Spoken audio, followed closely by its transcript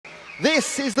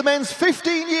This is the men's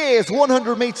 15 years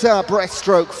 100-meter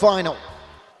breaststroke final.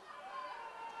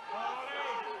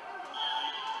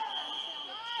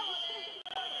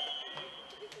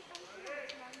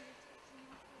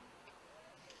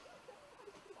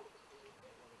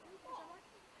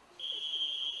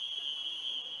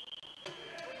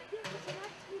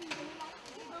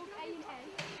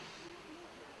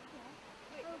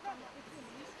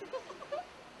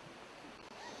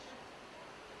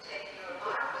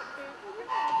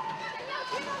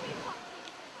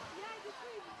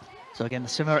 So again, the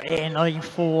swimmer in line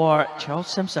for Charles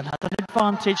Simpson had an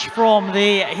advantage from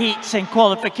the heats in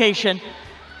qualification.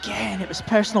 Again, it was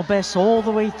personal best all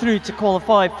the way through to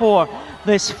qualify for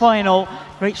this final.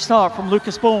 Great start from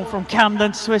Lucas Bohm from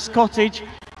Camden, Swiss Cottage.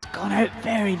 It's gone out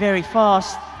very, very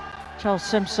fast. Charles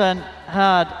Simpson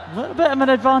had a little bit of an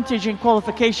advantage in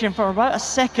qualification for about a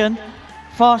second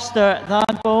faster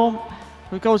than Bohm,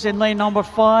 who goes in lane number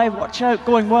 5. Watch out,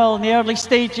 going well in the early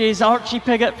stages. Archie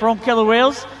Pigott from Killer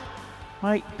Wales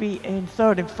might be in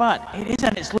third. In fact, it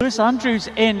isn't. It's Lewis Andrews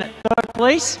in third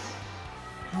place,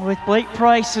 with Blake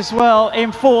Price as well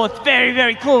in fourth. Very,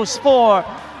 very close for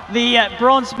the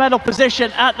bronze medal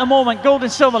position at the moment. Gold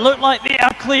and silver look like they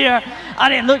are clear,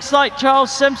 and it looks like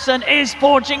Charles Simpson is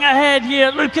forging ahead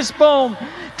here. Lucas Bohm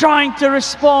trying to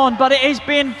respond, but it has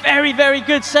been very, very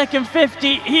good second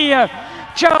 50 here.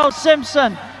 Charles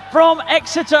Simpson from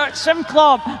Exeter Swim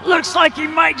Club looks like he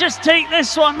might just take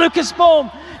this one. Lucas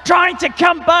Bohm trying to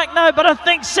come back now, but I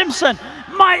think Simpson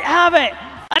might have it.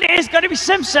 And it is going to be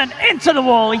Simpson into the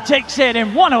wall. He takes it in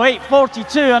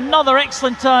 1:08.42. Another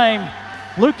excellent time.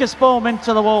 Lucas Bohm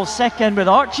into the wall second, with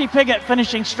Archie Pigott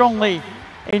finishing strongly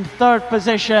in third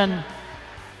position.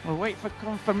 We'll wait for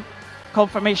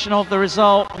confirmation of the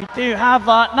result. We do have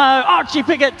that now. Archie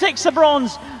Pigott takes the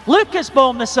bronze, Lucas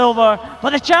Bohm the silver, but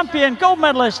the champion gold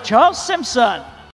medalist Charles Simpson.